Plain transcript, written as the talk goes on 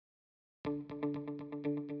If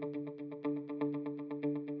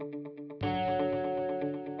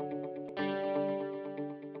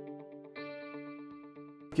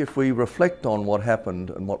we reflect on what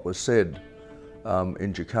happened and what was said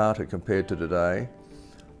in Jakarta compared to today,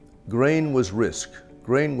 green was risk.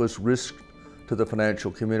 Green was risk to the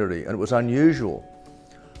financial community, and it was unusual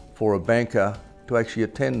for a banker to actually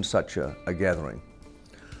attend such a gathering.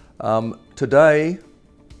 Today,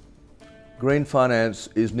 green finance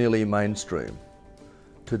is nearly mainstream.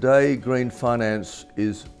 Today, green finance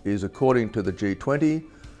is according to the G20,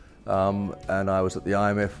 and I was at the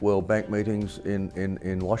IMF World Bank meetings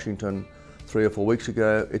in Washington 3 or 4 weeks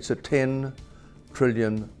ago. It's a $10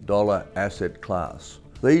 trillion asset class.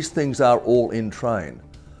 These things are all in train.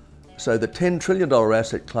 So the $10 trillion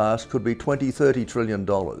asset class could be $20, $30 trillion.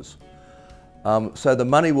 So the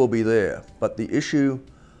money will be there, but the issue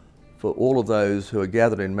for all of those who are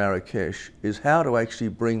gathered in Marrakesh is how to actually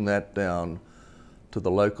bring that down to the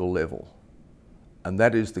local level. And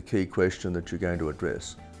that is the key question that you're going to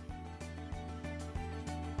address.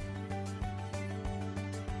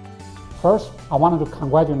 First, I wanted to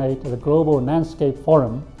congratulate the Global Landscape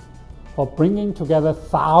Forum for bringing together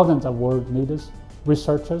thousands of world leaders,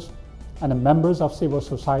 researchers, and members of civil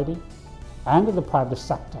society and the private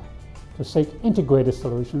sector to seek integrated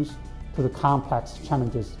solutions to the complex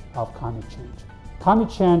challenges of climate change. Climate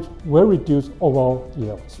change will reduce overall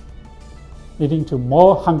yields, leading to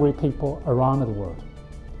more hungry people around the world.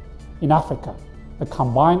 In Africa, the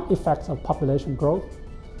combined effects of population growth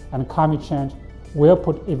and climate change will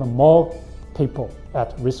put even more people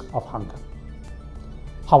at risk of hunger.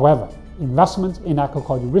 However, investments in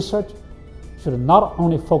agriculture research should not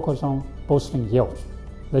only focus on boosting yields.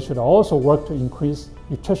 They should also work to increase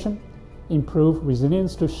nutrition, improve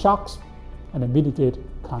resilience to shocks, and mitigate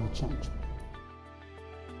climate change.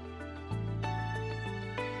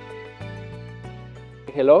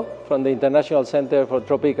 Hello from the International Center for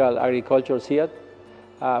Tropical Agriculture, CIAT,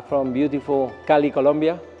 from beautiful Cali,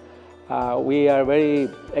 Colombia. We are very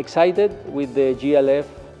excited with the GLF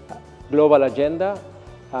Global Agenda.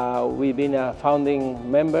 We've been a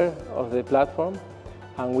founding member of the platform,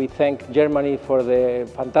 and we thank Germany for the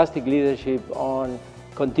fantastic leadership on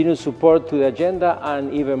continued support to the agenda,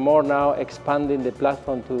 and even more now expanding the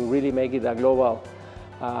platform to really make it a global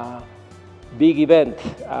big event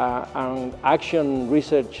and action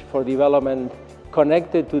research for development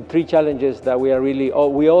connected to 3 challenges that we are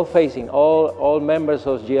all facing, all members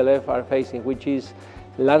of GLF are facing, which is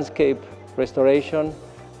landscape restoration,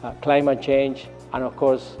 climate change, and of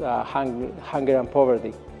course hunger and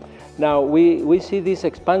poverty. Now we see this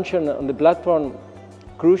expansion on the platform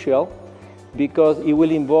crucial because it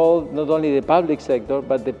will involve not only the public sector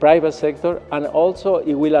but the private sector, and also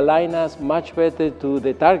it will align us much better to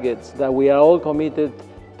the targets that we are all committed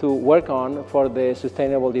to work on for the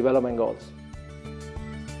Sustainable Development Goals.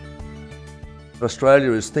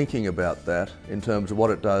 Australia is thinking about that in terms of what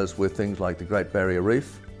it does with things like the Great Barrier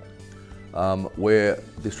Reef, where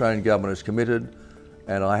the Australian government is committed,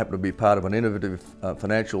 and I happen to be part of an innovative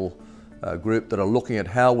financial group that are looking at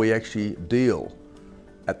how we actually deal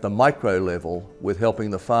at the micro level with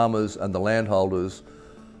helping the farmers and the landholders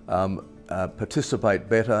participate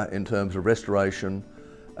better in terms of restoration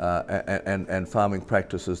and farming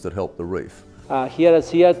practices that help the reef. Here at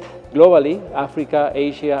CIAT, globally, Africa,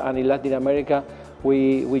 Asia, and in Latin America,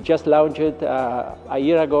 we just launched a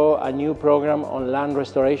year ago a new program on land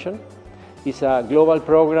restoration. It's a global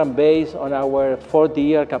program based on our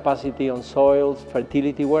 40-year capacity on soils,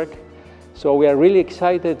 fertility work. So we are really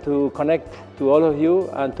excited to connect to all of you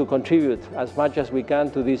and to contribute as much as we can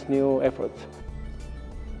to this new effort.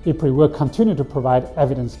 IFPRI will continue to provide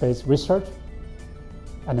evidence-based research,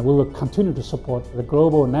 and we will continue to support the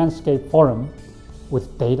Global Landscape Forum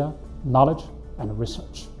with data, knowledge, and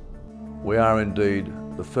research. We are indeed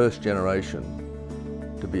the first generation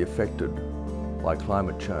to be affected by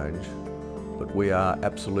climate change, but we are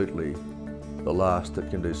absolutely the last that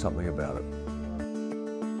can do something about it.